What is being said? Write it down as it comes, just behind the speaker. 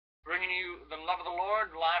bringing you the love of the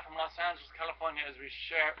Lord live from Los Angeles, California, as we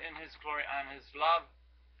share in His glory and His love.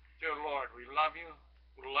 Dear Lord, we love you.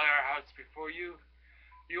 We lay our hearts before you.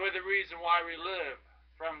 You are the reason why we live,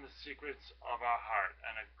 from the secrets of our heart.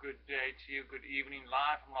 And a good day to you, good evening,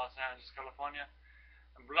 live from Los Angeles, California.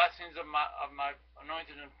 And blessings of my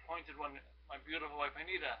anointed and appointed one, my beautiful wife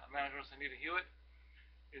Anita, Evangelist Anita Hewitt,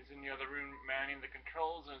 is in the other room manning the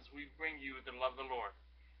controls as we bring you the love of the Lord.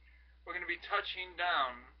 We're going to be touching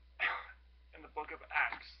down in the book of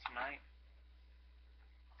Acts tonight.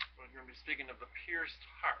 We're going to be speaking of the pierced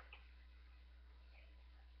heart.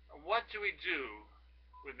 What do we do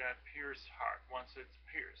with that pierced heart once it's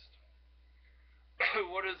pierced?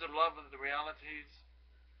 What is the love of the realities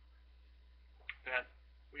that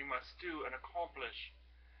we must do and accomplish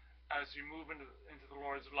as we move into the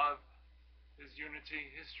Lord's love, His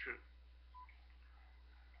unity, His truth?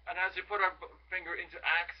 And as we put our finger into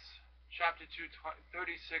Acts chapter 2,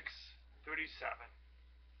 36, 37,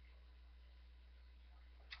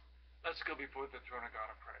 let's go before the throne of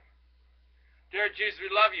God and pray. Dear Jesus,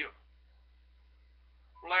 we love you.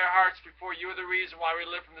 We lay our hearts before you. Are the reason why we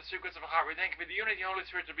live from the secrets of our heart. We thank you for the unity of the Holy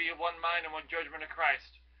Spirit to be of one mind and one judgment of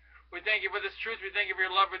Christ. We thank you for this truth. We thank you for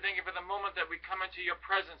your love. We thank you for the moment that we come into your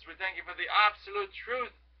presence. We thank you for the absolute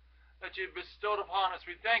truth that you've bestowed upon us.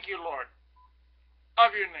 We thank you, Lord,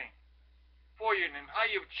 of your name, for your name, how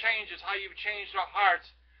you've changed us, how you've changed our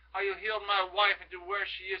hearts, how you healed my wife into where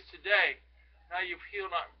she is today, and how you've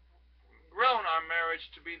grown our marriage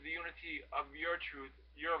to be the unity of your truth,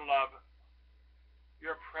 your love,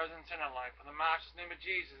 your presence in our life. In the Master's name of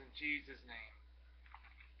Jesus, in Jesus' name,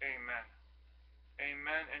 amen.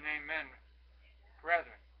 Amen and amen.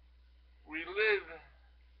 Brethren, we live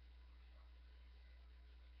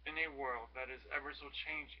in a world that is ever so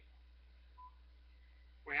changing.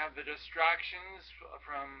 We have the distractions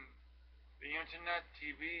from the internet,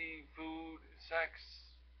 TV, food, sex,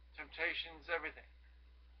 temptations, everything.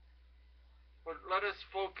 But let us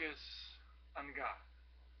focus on God.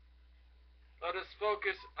 Let us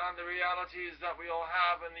focus on the realities that we all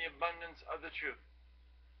have in the abundance of the truth.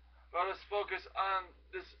 Let us focus on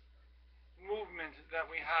this movement that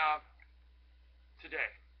we have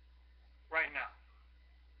today, right now,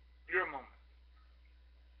 your moment.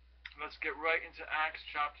 Let's get right into Acts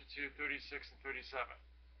chapter 2, 36 and 37.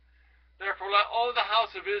 Therefore let all the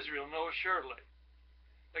house of Israel know assuredly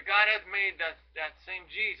that God hath made that same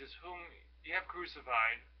Jesus whom ye have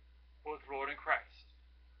crucified, both Lord and Christ.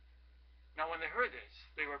 Now when they heard this,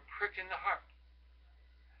 they were pricked in the heart,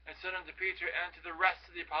 and said unto Peter and to the rest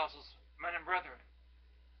of the apostles, Men and brethren,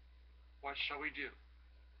 what shall we do?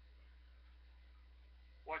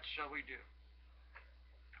 What shall we do?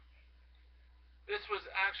 This was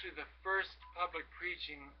actually the first public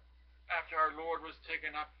preaching after our Lord was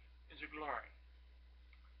taken up into glory.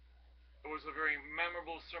 It was a very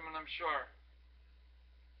memorable sermon, I'm sure.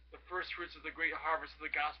 The first fruits of the great harvest of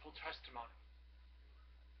the gospel testimony.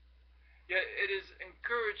 Yet it is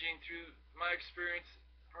encouraging through my experience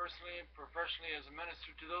personally and professionally as a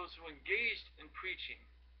minister to those who engaged in preaching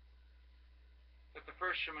that the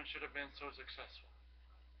first sermon should have been so successful.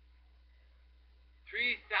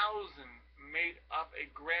 3,000 made up a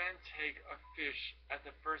grand take of fish at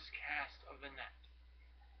the first cast of the net.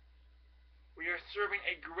 We are serving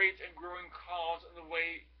a great and growing cause in the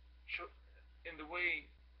way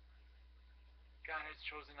God has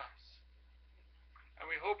chosen us. And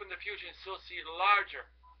we hope in the future to still see larger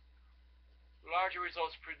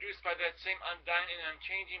results produced by that same undying and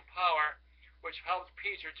unchanging power which helped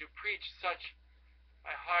Peter to preach such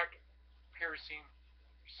a heart-piercing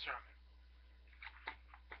sermon.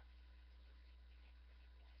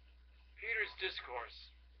 Peter's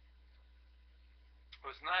discourse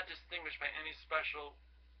was not distinguished by any special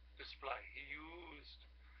display. He used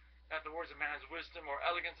not the words of man's wisdom or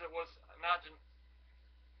elegance. It was not an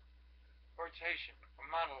oration or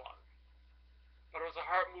monologue, but it was a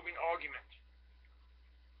heart-moving argument.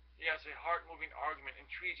 Yes, a heart-moving argument,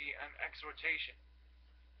 entreaty, and exhortation.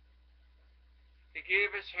 He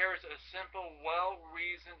gave his hearers a simple,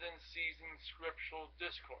 well-reasoned, and seasoned scriptural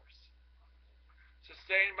discourse,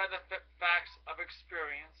 sustained by the facts of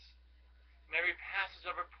experience, and every passage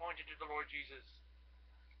of it pointed to the Lord Jesus,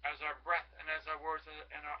 as our breath and as our words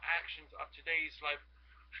and our actions of today's life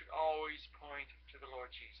should always point to the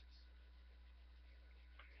Lord Jesus.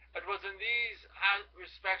 It was in these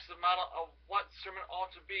respects the model of what sermon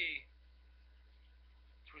ought to be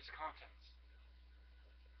to its contents.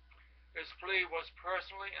 His plea was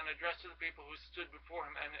personally and addressed to the people who stood before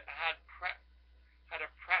him, and it had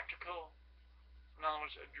a practical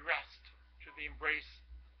knowledge addressed to the embrace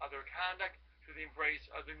of their conduct, to the embrace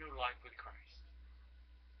of the new life with Christ.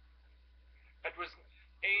 was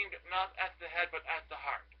aimed not at the head but at the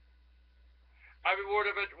heart. Every word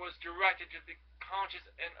of it was directed to the conscience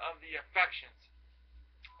and of the affections.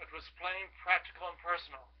 It was plain, practical, and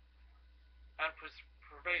personal, and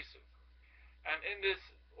pervasive. And in this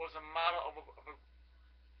was a model of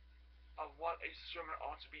what a sermon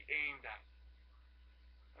ought to be aimed at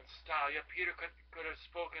and style. Yet Peter could have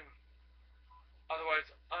spoken otherwise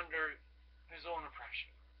under his own impression,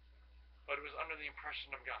 but it was under the impression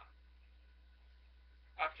of God.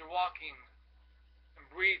 After walking and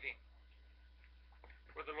breathing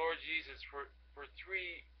with the Lord Jesus for 3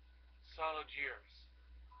 solid years,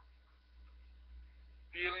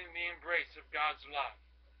 feeling the embrace of God's love,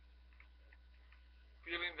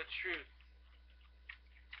 feeling the truth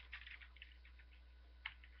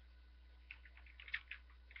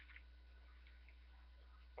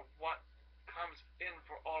of what comes in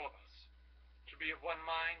for all of us, to be of one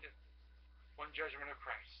mind, one judgment of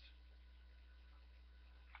Christ,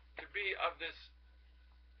 to be of this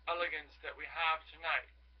elegance that we have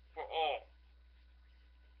tonight for all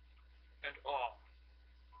and all.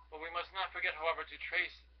 But we must not forget, however, to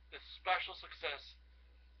trace the special success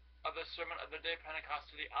of the sermon of the day of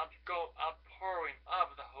Pentecost to the outpouring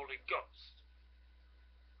of the Holy Ghost,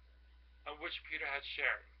 of which Peter had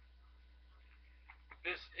shared.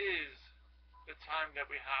 This is the time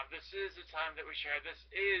that we have. This is the time that we share. This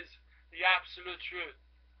is the absolute truth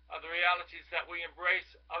of the realities that we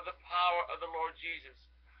embrace of the power of the Lord Jesus.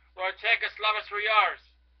 Lord, take us, love us, we're yours.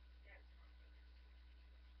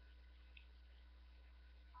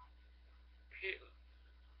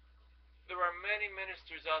 There are many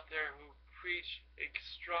ministers out there who preach a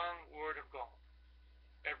strong word of God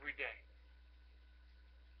every day.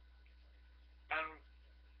 And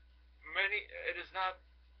it is not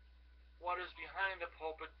what is behind the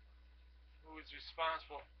pulpit who is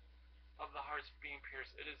responsible of the hearts being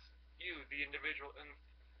pierced. It is you, the individual, in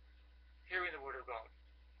hearing the word of God,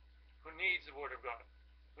 who needs the word of God,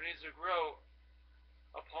 who needs to grow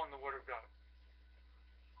upon the word of God.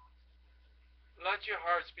 Let your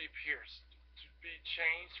hearts be pierced, to be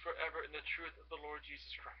changed forever in the truth of the Lord Jesus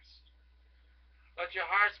Christ. Let your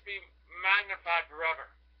hearts be magnified forever.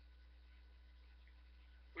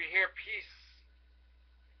 We hear peace.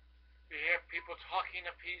 We hear people talking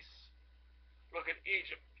of peace. Look at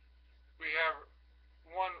Egypt. We have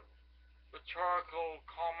one rhetorical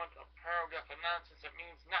comment, a paragraph of nonsense that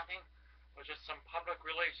means nothing, but just some public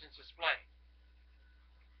relations display.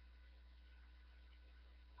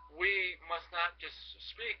 We must not just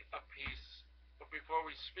speak of peace, but before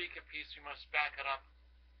we speak of peace, we must back it up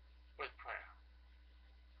with prayer.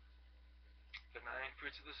 The 9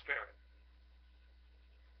 fruits of the Spirit.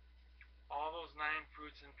 All those 9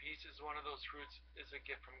 fruits, and peace is one of those fruits, is a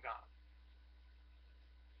gift from God.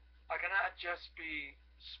 I cannot just be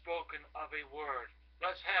spoken of a word.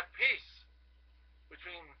 Let's have peace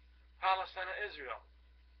between Palestine and Israel.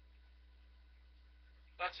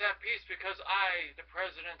 Let's have peace because I, the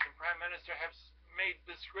President and Prime Minister, have made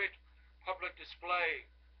this great public display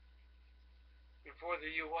before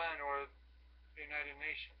the UN or the United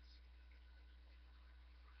Nations.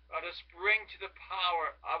 Let us bring to the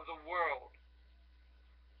power of the world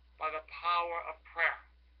by the power of prayer,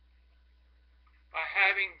 by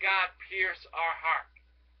having God pierce our heart,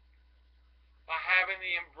 by having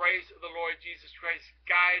the embrace of the Lord Jesus Christ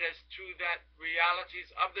guide us to that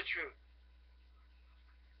realities of the truth,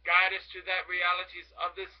 guide us to that realities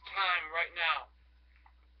of this time right now,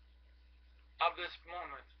 of this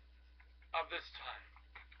moment, of this time.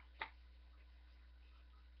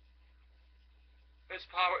 His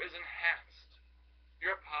power is enhanced.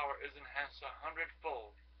 Your power is enhanced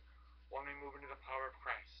 100-fold when we move into the power of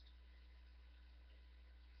Christ.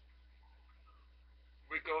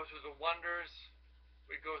 We go through the wonders,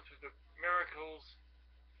 we go through the miracles,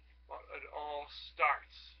 but it all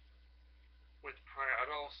starts with prayer.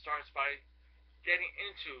 It all starts by getting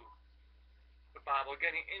into the Bible,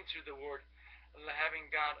 getting into the Word, and having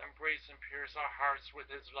God embrace and pierce our hearts with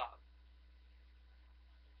His love.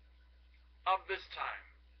 Of this time,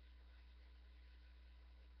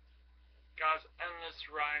 God's endless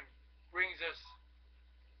rhyme brings us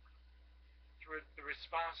to the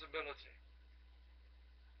responsibility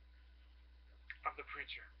of the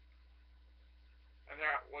preacher. And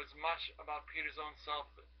there was much about Peter's own self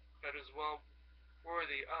that is well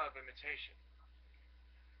worthy of imitation.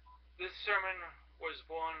 This sermon was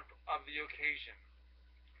born of the occasion,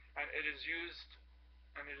 and it is used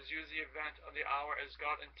the event of the hour as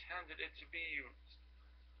God intended it to be used.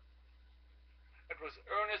 It was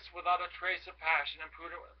earnest without a trace of passion, and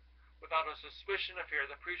prudent without a suspicion of fear.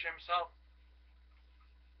 The preacher himself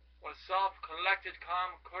Was self-collected,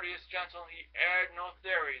 calm, courteous, gentle. He aired no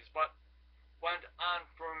theories, but went on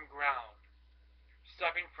firm ground,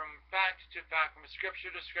 stepping from fact to fact, from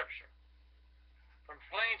scripture to scripture. From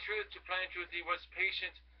plain truth to plain truth, he was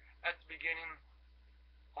patient at the beginning,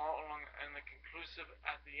 all along, and the conclusive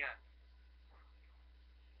at the end.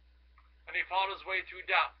 And he fought his way through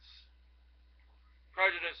doubts,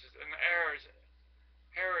 prejudices, and errors, and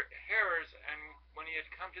when he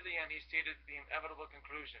had come to the end, he stated the inevitable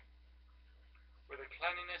conclusion with a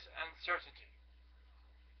cleanliness and certainty.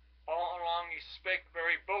 All along he spake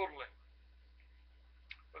very boldly,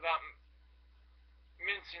 without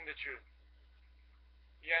mincing the truth,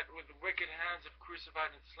 yet with the wicked hands have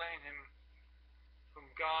crucified and slain him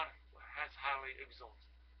whom God has highly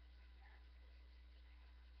exalted.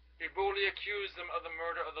 He boldly accused them of the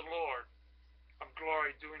murder of the Lord of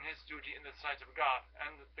glory, doing his duty in the sight of God,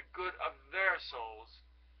 and the good of their souls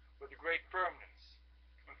with great firmness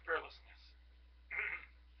and fearlessness.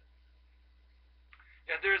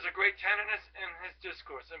 Yet there is a great tenderness in his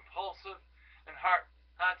discourse, impulsive and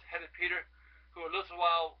hot-headed Peter, who a little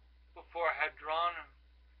while before had drawn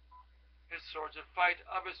his sword to fight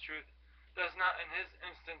of his truth, does not in his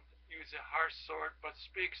instant use a harsh sword, but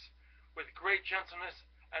speaks with great gentleness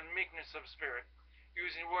and meekness of spirit,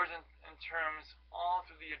 using words and terms all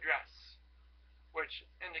through the address, which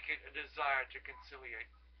indicate a desire to conciliate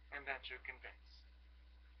and then to convince.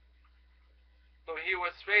 Though he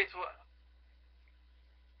was faithful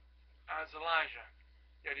as Elijah,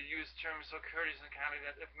 yet he used terms so courteous and kindly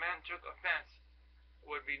that if men took offense, it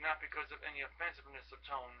would be not because of any offensiveness of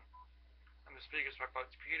tone on the speaker's part, but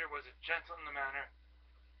Peter was gentle in the manner,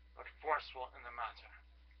 but forceful in the matter.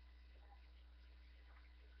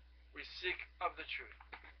 We seek of the truth,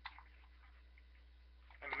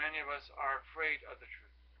 and many of us are afraid of the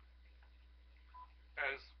truth.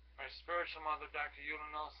 As my spiritual mother, Dr. Eula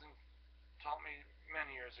Nelson, taught me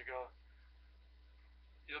many years ago,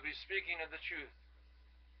 you'll be speaking of the truth,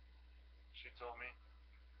 she told me,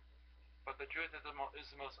 but the truth is the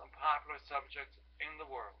most unpopular subject in the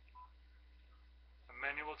world, and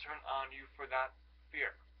many will turn on you for that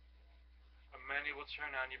fear, and many will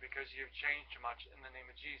turn on you because you have changed too much in the name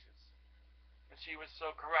of Jesus. And she was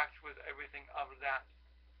so correct with everything of that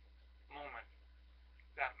moment,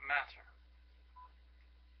 that matter,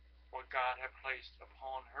 what God had placed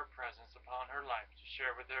upon her presence, upon her life, to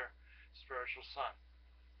share with her spiritual son.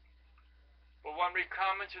 But when we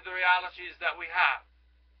come into the realities that we have,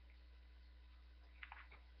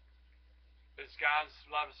 is God's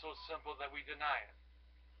love so simple that we deny it,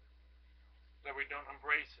 that we don't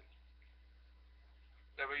embrace it,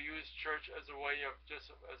 that we use church as a way of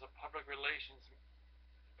just as a public relations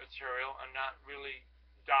material and not really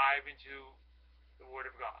dive into the Word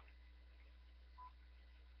of God.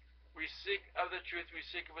 We seek of the truth, we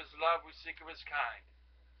seek of his love, we seek of his kind.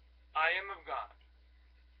 I am of God.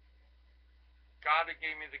 God who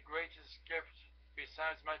gave me the greatest gift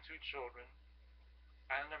besides my two children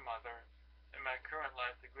and their mother. In my current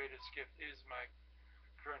life, the greatest gift is my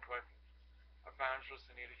current wife,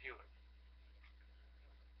 Evangelist Anita Hewitt.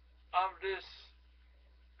 Of this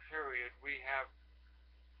period, we have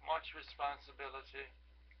much responsibility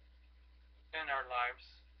in our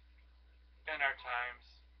lives, in our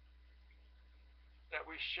times, that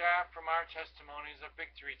we share from our testimonies, our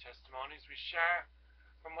victory testimonies. We share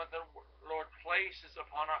from what the Lord places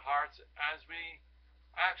upon our hearts as we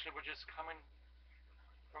actually were just coming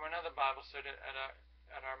from another Bible study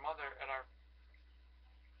at our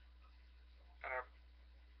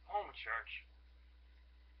home church.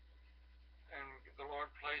 And the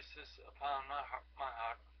Lord placed this upon my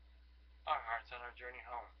heart, our hearts on our journey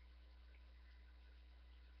home.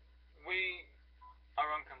 We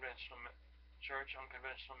are unconventional church,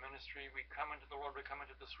 unconventional ministry. We come into the Lord, we come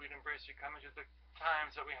into the sweet embrace, we come into the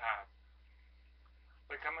times that we have.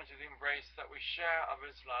 We come into the embrace that we share of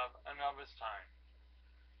his love and of his time.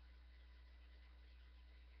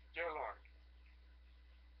 Dear Lord,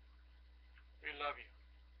 we love you.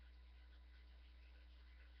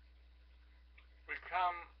 We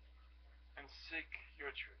come and seek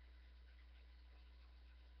your truth.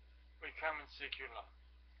 We come and seek your love.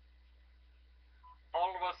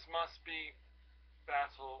 All of us must be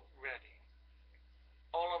battle ready.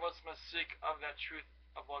 All of us must seek of that truth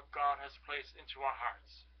of what God has placed into our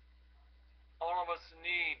hearts. All of us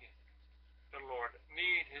need the Lord,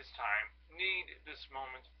 need his time, need this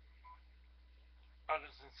moment of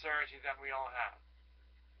the sincerity that we all have.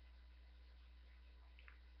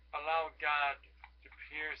 Allow God to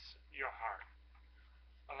pierce your heart.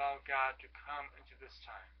 Allow God to come into this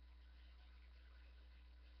time.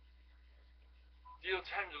 Deal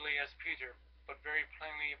tenderly as Peter, but very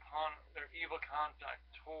plainly upon their evil conduct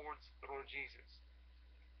towards the Lord Jesus.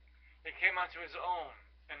 He came unto his own,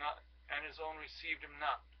 and his own received him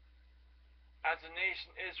not. As the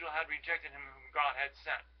nation Israel had rejected him whom God had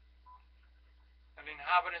sent, and the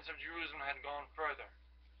inhabitants of Jerusalem had gone further,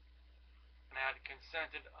 and had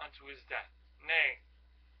consented unto his death, nay,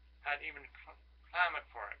 had even clamored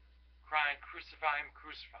for it, crying, Crucify him,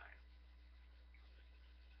 crucify him.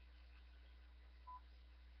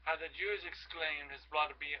 Had the Jews exclaimed, His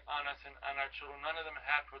blood be on us and on our children, none of them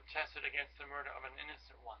had protested against the murder of an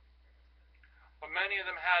innocent one. But many of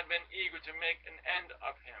them had been eager to make an end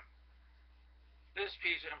of him. This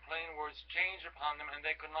piece, in plain words, changed upon them, and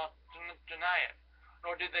they could not deny it,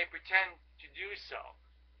 nor did they pretend to do so.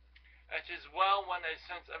 It is well when a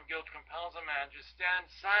sense of guilt compels a man to stand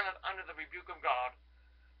silent under the rebuke of God.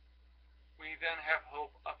 We then have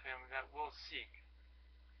hope of him that will seek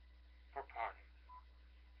for pardon.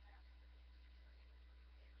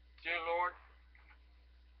 Dear Lord,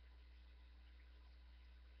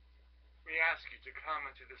 we ask you to come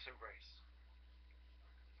into this embrace.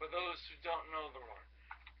 For those who don't know the Lord,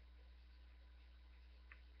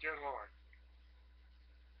 dear Lord,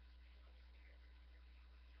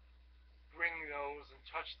 bring those and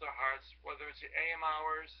touch their hearts, whether it's the AM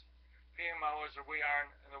hours, PM hours, or we are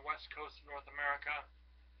in the west coast of North America.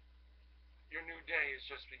 Your new day is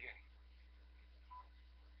just beginning.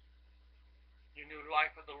 Your new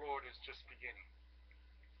life of the Lord is just beginning.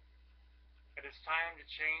 It is time to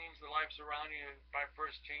change the lives around you by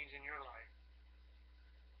first changing your life.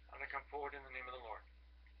 And I come forward in the name of the Lord.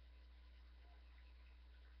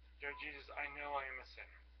 Dear Jesus, I know I am a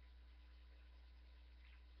sinner.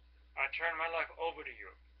 I turn my life over to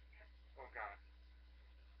you, oh God.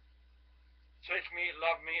 Take me,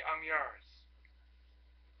 love me, I'm yours.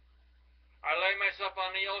 I lay myself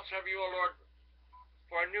on the altar of you, O Lord,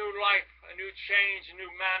 for a new life, a new change, a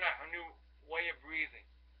new manner, a new way of breathing.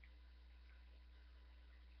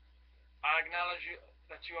 I acknowledge you,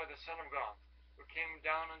 that you are the Son of God, who came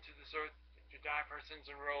down unto this earth to die for our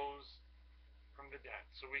sins and rose from the dead,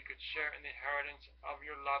 so we could share in the inheritance of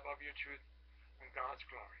your love, of your truth, and God's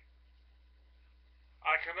glory.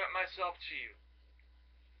 I commit myself to you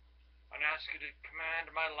and ask you to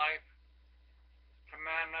command my life,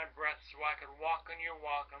 command my breath, so I can walk in your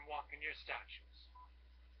walk and walk in your statutes.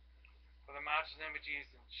 For the Master's name of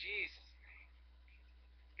Jesus, in Jesus' name,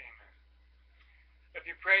 amen. If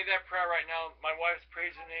you pray that prayer right now, my wife's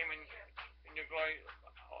praise your name in your glory.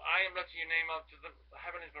 I am lifting your name up to the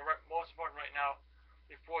heavens, but most important right now,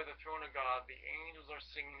 before the throne of God, the angels are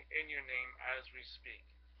singing in your name as we speak.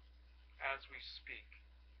 As we speak.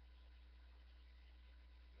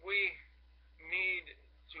 We need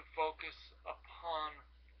to focus upon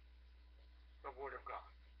the Word of God.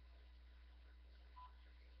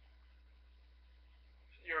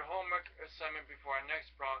 Your homework assignment before our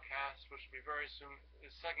next broadcast, which will be very soon,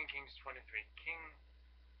 is 2 Kings 23. King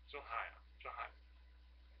Josiah.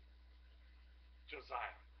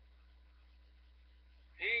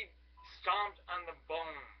 He stomped on the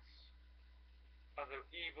bones of the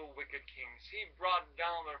evil, wicked kings. He brought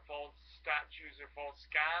down their false statues, their false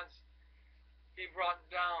gods. He brought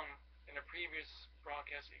down, in a previous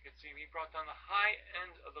broadcast you could see, he brought down the high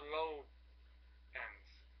ends of the low ends.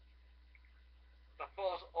 The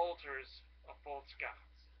false altars of false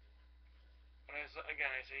gods. And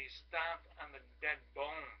again, I say he stomped on the dead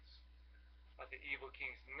bones of the evil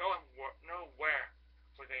kings. Nowhere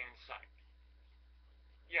were they in sight.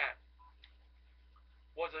 Yet,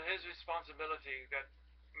 was it his responsibility that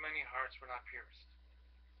many hearts were not pierced?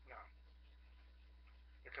 No.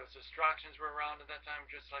 Because distractions were around at that time,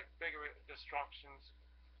 just like bigger distractions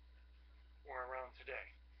were around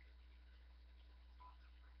today.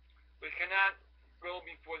 We cannot go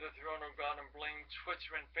before the throne of God and blame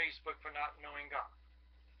Twitter and Facebook for not knowing God,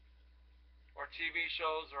 or TV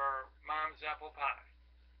shows, or mom's apple pie.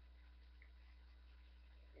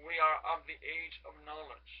 We are of the age of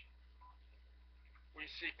knowledge. We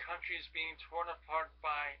see countries being torn apart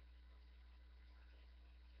by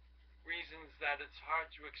reasons that it's hard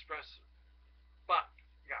to express, but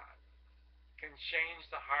God can change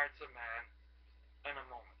the hearts of man in a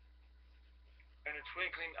moment, in a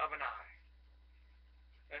twinkling of an eye.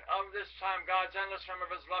 And of this time, God's endless arm of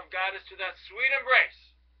his love guide us to that sweet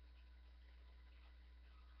embrace.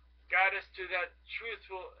 Guide us to that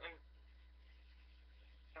truthful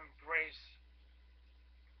embrace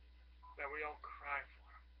that we all cry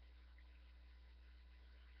for.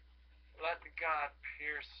 Let God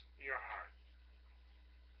pierce your heart.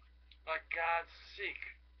 Let God seek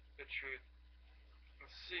the truth and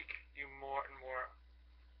seek you more and more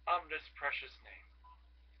of this precious name.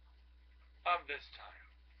 of this time.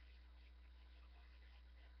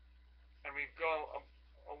 And we go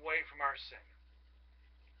away from our sin.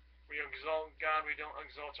 We exalt God, we don't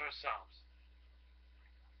exalt ourselves.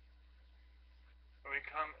 When we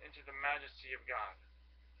come into the majesty of God.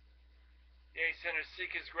 Yea, sinners,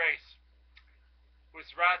 seek his grace,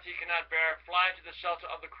 whose wrath ye cannot bear. Fly to the shelter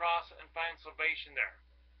of the cross and find salvation there.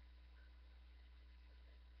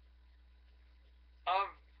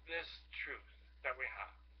 Of this truth that we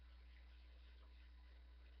have,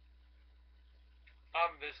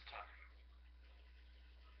 of this time,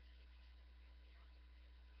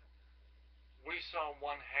 we saw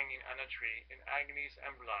one hanging on a tree in agonies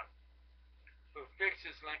and blood, who fixed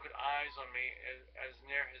his languid eyes on me as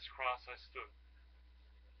near his cross I stood.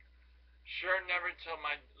 Sure, never till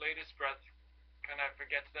my latest breath can I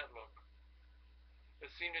forget that look.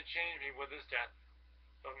 It seemed to change me with his death,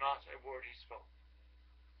 though not a word he spoke.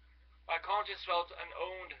 My conscience felt and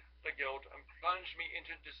owned the guilt, and plunged me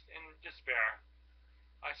into despair.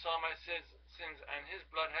 I saw my sins, and his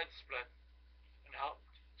blood had split, and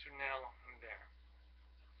helped to nail him there.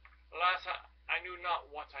 Alas, I knew not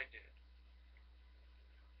what I did,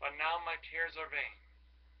 but now my tears are vain.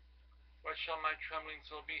 What shall my trembling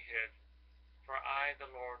soul be hid? For I, the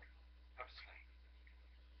Lord, have slain.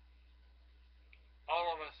 All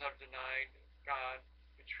of us have denied God,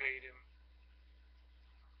 betrayed him.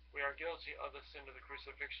 We are guilty of the sin of the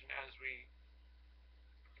crucifixion as we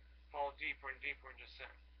fall deeper and deeper into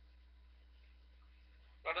sin.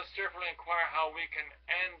 Let us cheerfully inquire how we can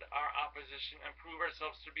end our opposition and prove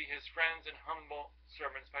ourselves to be his friends and humble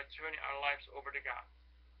servants by turning our lives over to God.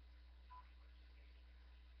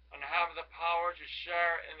 And have the power to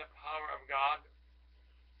share in the power of God,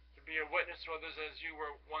 to be a witness to others as you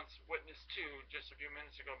were once witnessed to just a few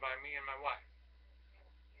minutes ago by me and my wife.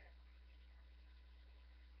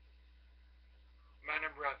 Men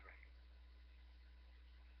and brethren,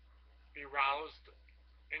 be roused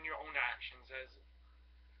in your own actions as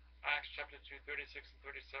Acts chapter 2, 36 and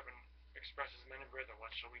 37 expresses. Men and brethren,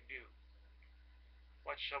 what shall we do?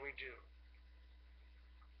 What shall we do?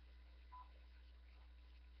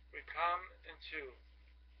 We come into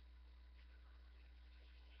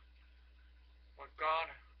what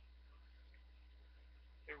God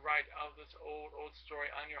will write out this old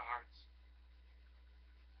story on your hearts.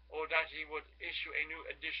 Oh, that he would issue a new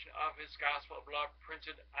edition of his gospel of love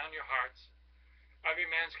printed on your hearts. Every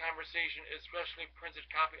man's conversation is specially printed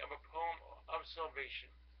copy of a poem of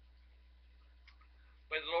salvation.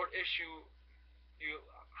 May the Lord issue you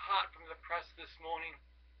hot from the press this morning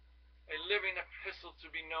a living epistle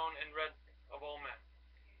to be known and read of all men,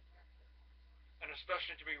 and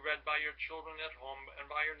especially to be read by your children at home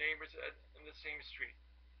and by your neighbors in the same street.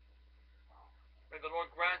 May the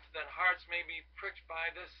Lord grant that hearts may be pricked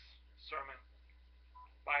by this sermon,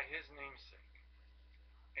 by his name's sake.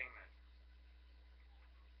 Amen.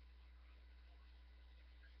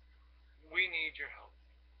 We need your help.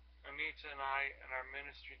 Anita and I and our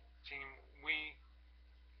ministry team, we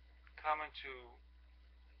come into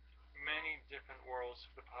many different worlds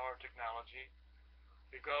of the power of technology.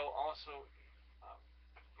 We go also,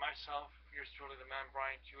 myself, yours truly, the man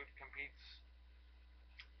Bryant Hewitt, competes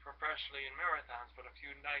professionally in marathons, but a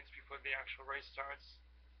few nights before the actual race starts,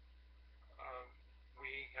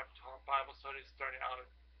 we have taught Bible studies starting out at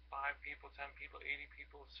 5 people, 10 people, 80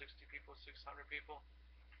 people, 60 people, 600 people.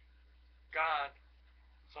 God,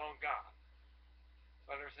 it's all God.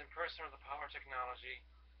 Whether it's in person or the power of technology,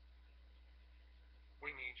 we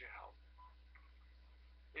need your help.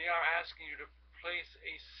 We are asking you to place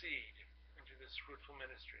a seed into this fruitful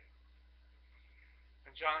ministry.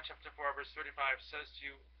 And John chapter 4, verse 35 says to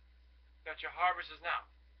you that your harvest is now.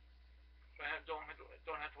 Don't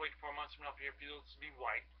have to wait 4 months from now for your fields to be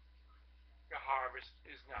white. Your harvest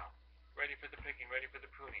is now. Ready for the picking, ready for the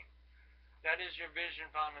pruning. That is your vision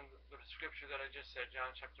found in the scripture that I just said,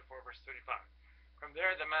 John chapter 4, verse 35. From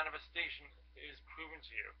there, the manifestation is proven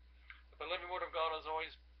to you. But the living word of God is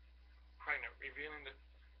always pregnant, revealing the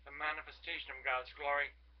manifestation of God's glory.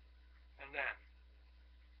 And then,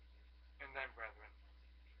 brethren,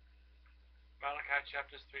 Malachi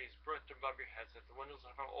chapter 3 is birthed above your heads, that the windows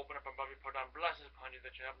of heaven open up above you, pour down blessings upon you,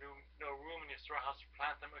 that you have no room in your storehouse to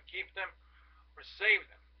plant them or keep them or save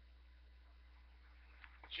them.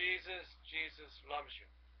 Jesus loves you.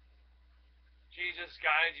 Jesus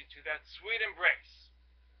guides you to that sweet embrace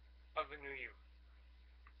of the new you.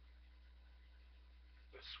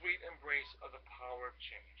 The sweet embrace of the power of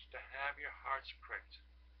change, to have your hearts pricked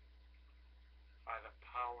by the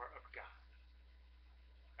power of God.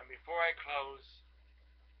 And before I close,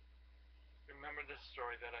 remember this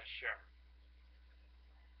story that I share.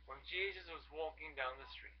 When Jesus was walking down the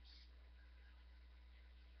streets,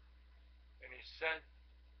 And he said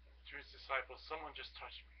to his disciples, someone just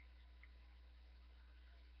touched me.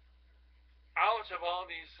 Out of all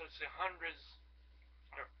these, let's say, hundreds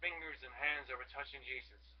of fingers and hands that were touching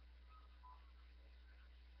Jesus,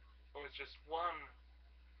 there was just one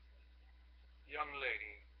young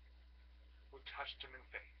lady who touched him in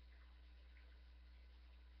faith.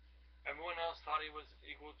 Everyone else thought he was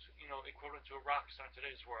equivalent to a rock star in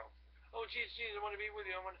today's world. Oh, Jesus, Jesus, I want to be with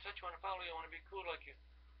you. I want to touch you. I want to follow you. I want to be cool like you.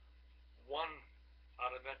 One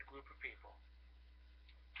out of that group of people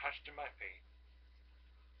touched him by faith,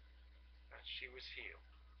 and she was healed.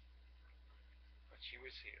 And she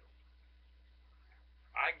was healed.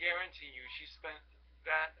 I guarantee you, she spent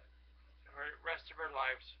that her rest of her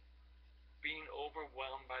life being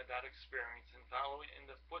overwhelmed by that experience and following in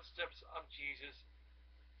the footsteps of Jesus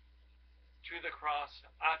to the cross,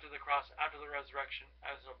 after the resurrection,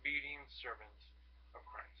 as obedient servants of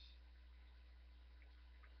Christ.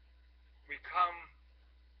 We come,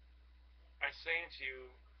 I say unto you,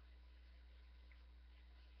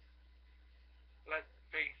 let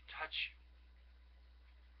faith touch you.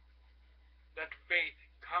 Let faith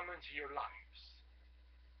come into your lives.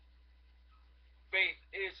 Faith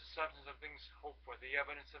is the substance of things hoped for, the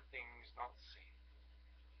evidence of things not seen.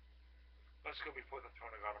 Let's go before the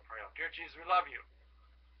throne of God and pray out. Dear Jesus, we love you.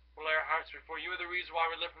 We'll lay our hearts before you. The reason why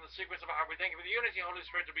we live from the secrets of our heart. We thank you for the unity of the Holy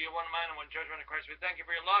Spirit to be one mind and one judgment in Christ. We thank you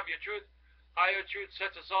for your love, your truth. How your truth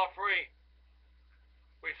sets us all free.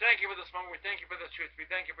 We thank you for this moment. We thank you for the truth. We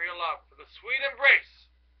thank you for your love, for the sweet embrace,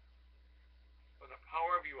 for the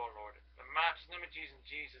power of you, O Lord. In the matchless name of Jesus, in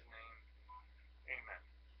Jesus' name, amen.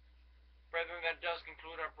 Brethren, that does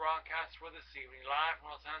conclude our broadcast for this evening, live from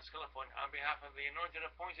Los Angeles, California, on behalf of the anointed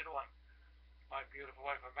appointed one, my beautiful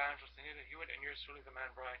wife, Evangelist Hewitt, and yours truly, the man,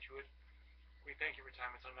 Bryant Hewitt. We thank you for your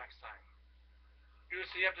time. Until next time. Do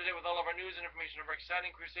stay up to date with all of our news and information of our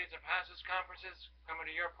exciting crusades and pastors' conferences coming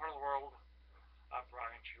to your part of the world at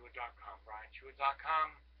BryantHewitt.com. BryantHewitt.com.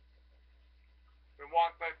 We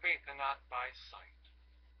walk by faith and not by sight.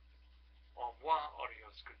 Au revoir,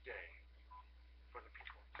 adios, good day.